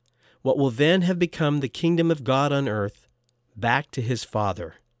earth, what will then have become the kingdom of God on earth, back to his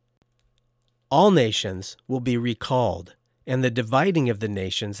Father. All nations will be recalled, and the dividing of the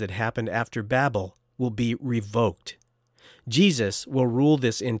nations that happened after Babel will be revoked. Jesus will rule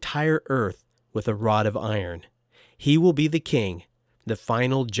this entire earth with a rod of iron. He will be the king, the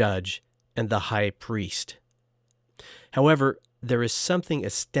final judge, and the high priest. However, there is something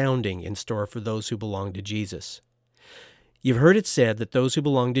astounding in store for those who belong to Jesus. You've heard it said that those who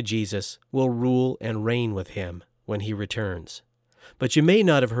belong to Jesus will rule and reign with him when he returns. But you may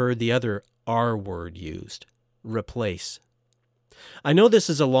not have heard the other R word used, replace. I know this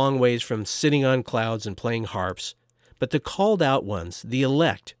is a long ways from sitting on clouds and playing harps, but the called out ones, the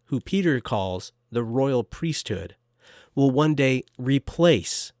elect, who Peter calls the royal priesthood, will one day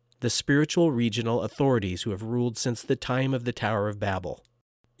replace the spiritual regional authorities who have ruled since the time of the Tower of Babel.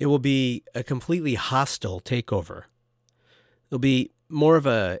 It will be a completely hostile takeover. It'll be more of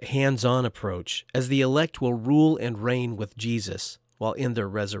a hands-on approach, as the elect will rule and reign with Jesus while in their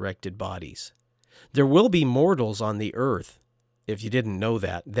resurrected bodies. There will be mortals on the earth, if you didn't know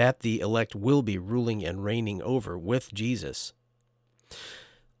that the elect will be ruling and reigning over with Jesus.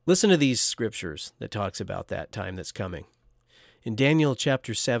 Listen to these scriptures that talks about that time that's coming. In Daniel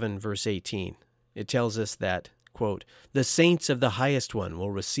chapter 7, verse 18, it tells us that, quote, "The saints of the highest one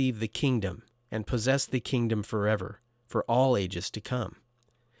will receive the kingdom and possess the kingdom forever, for all ages to come."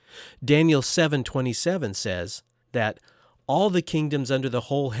 Daniel 7:27 says that all the kingdoms under the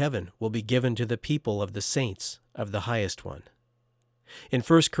whole heaven will be given to the people of the saints of the highest one. In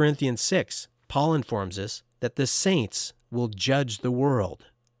 1 Corinthians 6, Paul informs us that the saints will judge the world.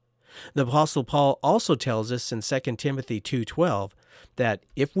 The Apostle Paul also tells us in 2 Timothy 2:12 that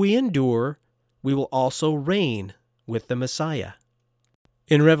if we endure, we will also reign with the Messiah.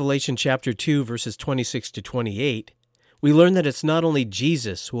 In Revelation chapter 2, verses 26 to 28, we learn that it's not only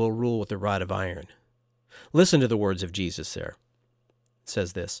Jesus who will rule with a rod of iron. Listen to the words of Jesus there. It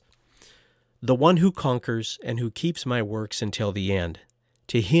says this, "The one who conquers and who keeps my works until the end,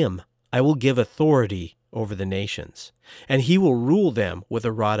 to him I will give authority over the nations, and he will rule them with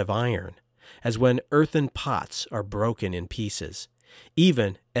a rod of iron, as when earthen pots are broken in pieces,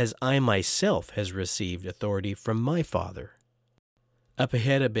 even as I myself has received authority from my Father." Up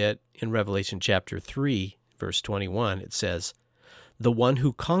ahead a bit in Revelation chapter 3, verse 21, it says, "The one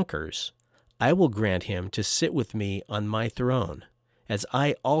who conquers, I will grant him to sit with me on my throne, as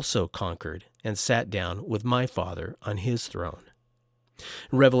I also conquered and sat down with my Father on his throne."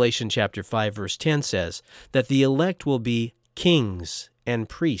 Revelation chapter 5, verse 10 says that the elect will be kings and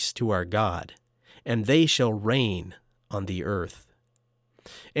priests to our God, and they shall reign on the earth.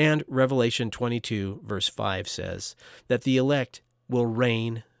 And Revelation 22, verse 5 says that the elect will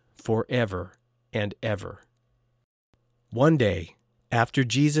reign forever and ever. One day, after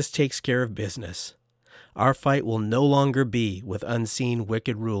Jesus takes care of business, our fight will no longer be with unseen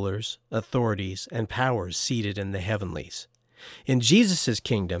wicked rulers, authorities, and powers seated in the heavenlies. In Jesus'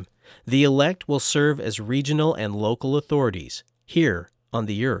 kingdom, the elect will serve as regional and local authorities here on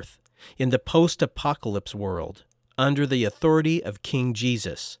the earth, in the post-apocalypse world, under the authority of King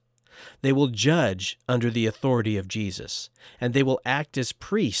Jesus. They will judge under the authority of Jesus, and they will act as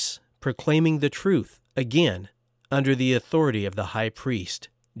priests, proclaiming the truth, again, under the authority of the high priest,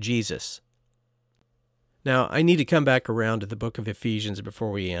 Jesus. Now, I need to come back around to the book of Ephesians before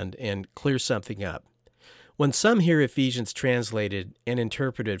we end and clear something up. When some hear Ephesians translated and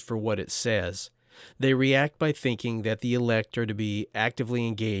interpreted for what it says, they react by thinking that the elect are to be actively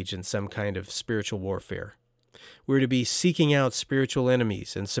engaged in some kind of spiritual warfare. We're to be seeking out spiritual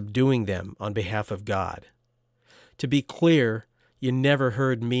enemies and subduing them on behalf of God. To be clear, you never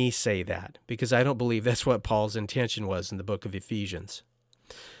heard me say that, because I don't believe that's what Paul's intention was in the book of Ephesians.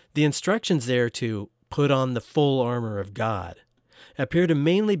 The instructions there to put on the full armor of God appear to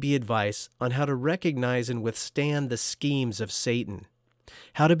mainly be advice on how to recognize and withstand the schemes of Satan,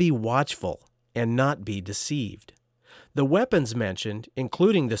 how to be watchful and not be deceived. The weapons mentioned,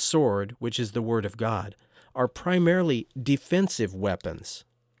 including the sword, which is the Word of God, are primarily defensive weapons.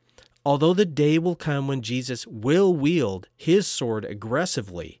 Although the day will come when Jesus will wield his sword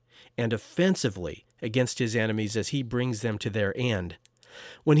aggressively and offensively against his enemies as he brings them to their end.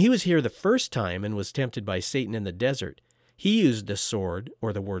 When he was here the first time and was tempted by Satan in the desert, he used the sword,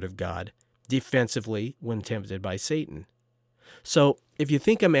 or the Word of God, defensively when tempted by Satan. So, if you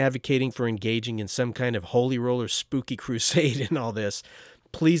think I'm advocating for engaging in some kind of holy roller spooky crusade in all this,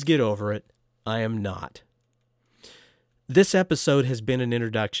 please get over it. I am not. This episode has been an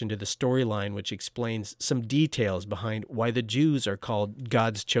introduction to the storyline which explains some details behind why the Jews are called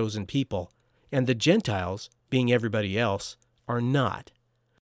God's chosen people, and the Gentiles, being everybody else, are not.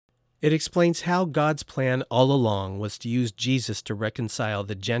 It explains how God's plan all along was to use Jesus to reconcile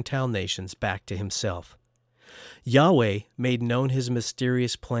the Gentile nations back to himself. Yahweh made known his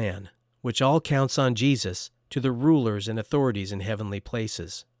mysterious plan, which all counts on Jesus, to the rulers and authorities in heavenly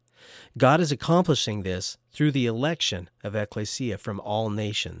places. God is accomplishing this through the election of ecclesia from all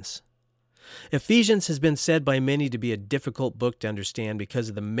nations. Ephesians has been said by many to be a difficult book to understand because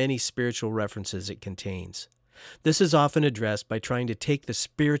of the many spiritual references it contains. This is often addressed by trying to take the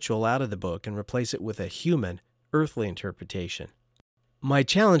spiritual out of the book and replace it with a human, earthly interpretation. My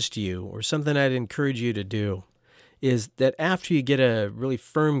challenge to you, or something I'd encourage you to do, is that after you get a really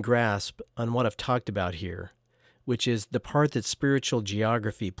firm grasp on what I've talked about here, which is the part that spiritual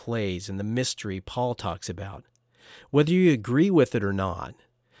geography plays in the mystery Paul talks about, whether you agree with it or not,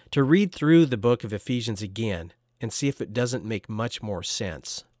 to read through the book of Ephesians again and see if it doesn't make much more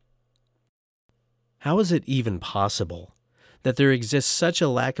sense. How is it even possible that there exists such a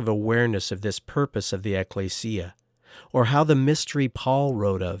lack of awareness of this purpose of the ecclesia, or how the mystery Paul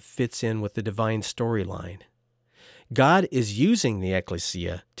wrote of fits in with the divine storyline? God is using the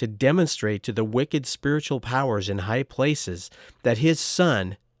ecclesia to demonstrate to the wicked spiritual powers in high places that His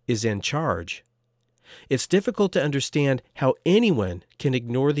Son is in charge. It's difficult to understand how anyone can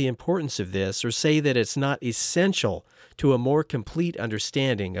ignore the importance of this or say that it's not essential to a more complete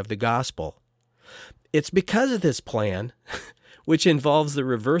understanding of the gospel. It's because of this plan, which involves the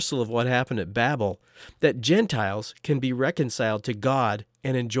reversal of what happened at Babel, that Gentiles can be reconciled to God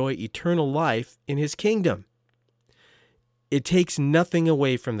and enjoy eternal life in His kingdom. It takes nothing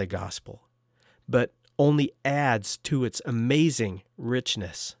away from the gospel, but only adds to its amazing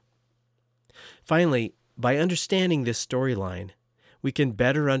richness. Finally, by understanding this storyline, we can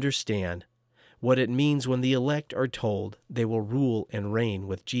better understand what it means when the elect are told they will rule and reign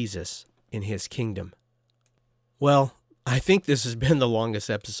with Jesus in His kingdom. Well, I think this has been the longest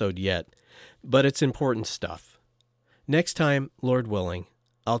episode yet, but it's important stuff. Next time, Lord willing,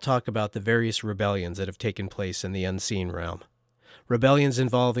 I'll talk about the various rebellions that have taken place in the unseen realm. Rebellions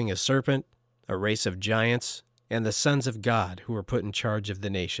involving a serpent, a race of giants, and the sons of God who were put in charge of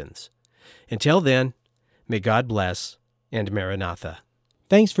the nations. Until then, may God bless, and Maranatha.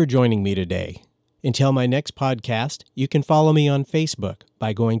 Thanks for joining me today. Until my next podcast, you can follow me on Facebook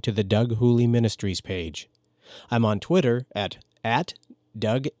by going to the Doug Hooley Ministries page. I'm on Twitter at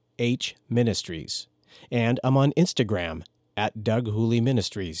Doug H. Ministries, and I'm on Instagram at Doug Hooley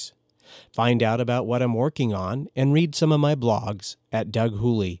Ministries. Find out about what I'm working on and read some of my blogs at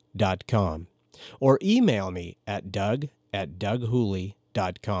doughooley.com, or email me at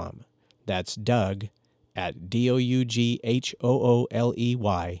doug@doughooley.com. That's Doug at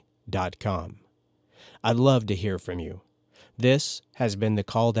doughooley.com. I'd love to hear from you. This has been the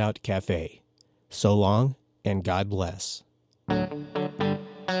Called Out Cafe. So long, and God bless.